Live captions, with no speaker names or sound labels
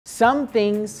Some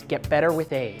things get better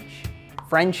with age.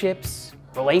 Friendships,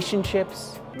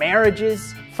 relationships,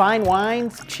 marriages, fine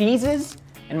wines, cheeses,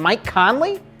 and Mike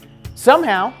Conley?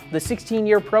 Somehow, the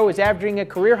 16-year pro is averaging a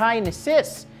career high in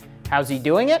assists. How's he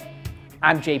doing it?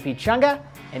 I'm JP Chunga,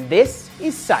 and this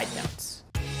is Side Notes.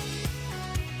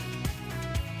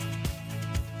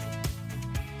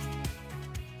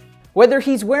 Whether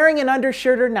he's wearing an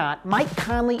undershirt or not, Mike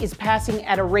Conley is passing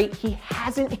at a rate he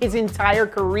hasn't his entire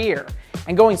career.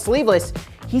 And going sleeveless,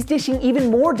 he's dishing even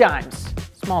more dimes,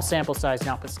 small sample size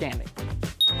notwithstanding.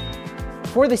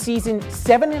 For the season,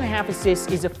 7.5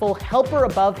 assists is a full helper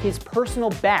above his personal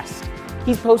best.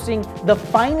 He's posting the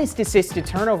finest assist to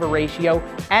turnover ratio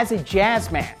as a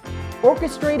Jazz man,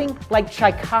 orchestrating like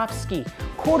Tchaikovsky,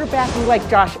 quarterbacking like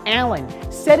Josh Allen,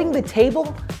 setting the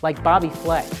table like Bobby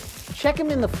Flay. Check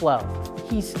him in the flow.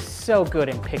 He's so good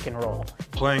in pick and roll.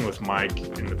 Playing with Mike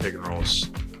in the pick and roll is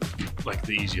like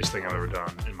the easiest thing I've ever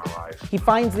done in my life. He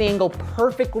finds the angle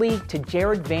perfectly to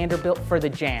Jared Vanderbilt for the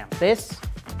jam. This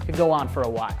could go on for a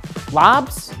while.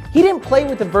 Lobs? He didn't play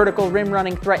with the vertical rim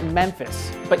running threat in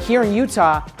Memphis, but here in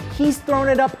Utah, he's thrown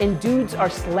it up and dudes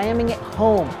are slamming it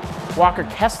home. Walker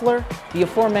Kessler, the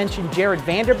aforementioned Jared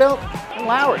Vanderbilt, and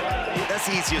Lowry. That's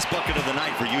the easiest bucket of the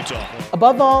night for Utah.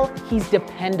 Above all, he's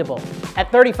dependable.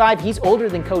 At 35, he's older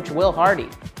than Coach Will Hardy,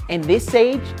 and this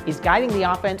age is guiding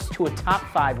the offense to a top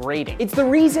 5 rating. It's the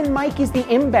reason Mike is the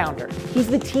inbounder. He's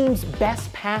the team's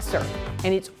best passer,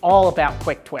 and it's all about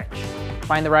quick twitch.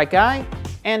 Find the right guy,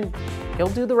 and he'll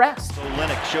do the rest. So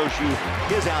Lennox shows you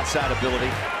his outside ability.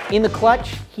 In the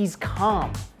clutch, he's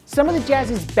calm. Some of the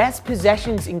Jazz's best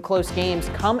possessions in close games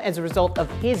come as a result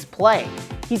of his play.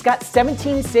 He's got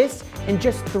 17 assists and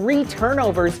just 3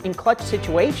 turnovers in clutch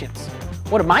situations.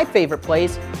 One of my favorite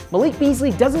plays, Malik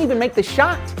Beasley doesn't even make the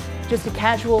shot, just a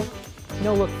casual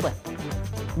no-look flip.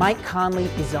 Mike Conley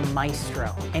is a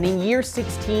maestro, and in year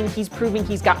 16, he's proving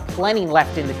he's got plenty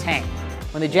left in the tank.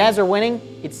 When the Jazz are winning,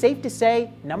 it's safe to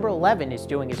say number 11 is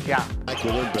doing his job. Mike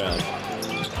will inbound.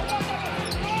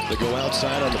 They go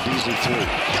outside on the Beasley 3.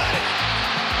 Got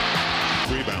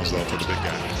it. Rebounds though for the big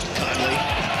guy. Conley.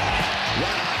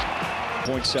 Wow.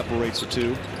 Point separates the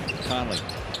two. Conley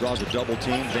draws a double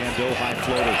team. Vando high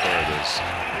floater. There it is.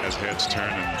 As heads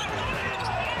turn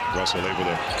and Russell able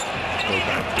to go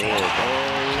back door.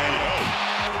 Oh,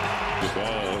 the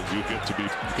ball. You get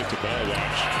to ball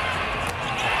watch.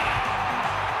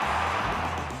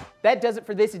 That does it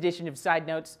for this edition of Side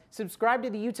Notes. Subscribe to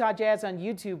the Utah Jazz on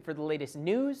YouTube for the latest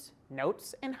news,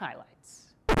 notes, and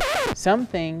highlights. Some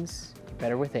things get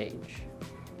better with age.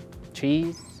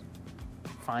 Cheese,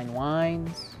 fine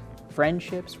wines,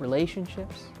 friendships,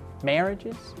 relationships,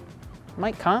 marriages.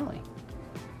 Mike Conley.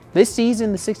 This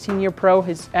season, the 16-year pro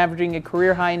is averaging a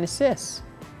career high in assists.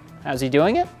 How's he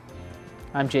doing it?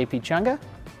 I'm JP Chunga,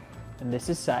 and this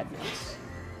is Side Notes.